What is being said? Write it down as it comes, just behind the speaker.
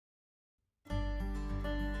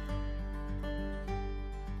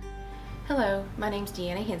Hello, my name is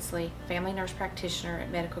Deanna Hensley, Family Nurse Practitioner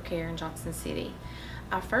at Medical Care in Johnson City.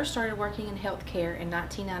 I first started working in healthcare in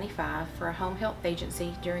 1995 for a home health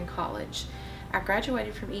agency during college. I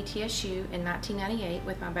graduated from ETSU in 1998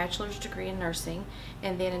 with my bachelor's degree in nursing,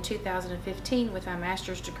 and then in 2015 with my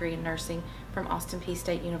master's degree in nursing from Austin Peay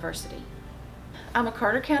State University. I'm a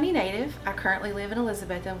Carter County native. I currently live in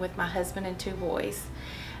Elizabethton with my husband and 2 boys.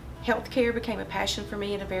 Healthcare became a passion for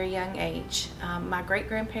me at a very young age. My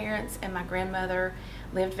great-grandparents and my grandmother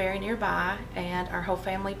lived very nearby, and our whole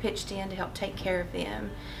family pitched in to help take care of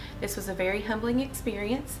them. This was a very humbling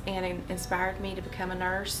experience, and it inspired me to become a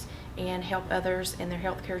nurse and help others in their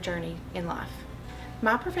healthcare journey in life.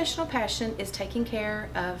 My professional passion is taking care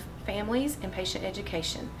of families and patient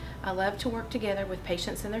education. I love to work together with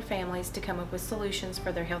patients and their families to come up with solutions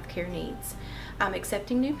for their healthcare needs. I'm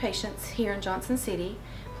accepting new patients here in Johnson City.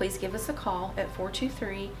 Please give us a call at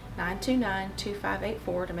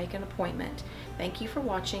 423-929-2584 to make an appointment. Thank you for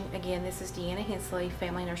watching. Again, this is Deanna Hensley,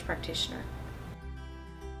 Family Nurse Practitioner.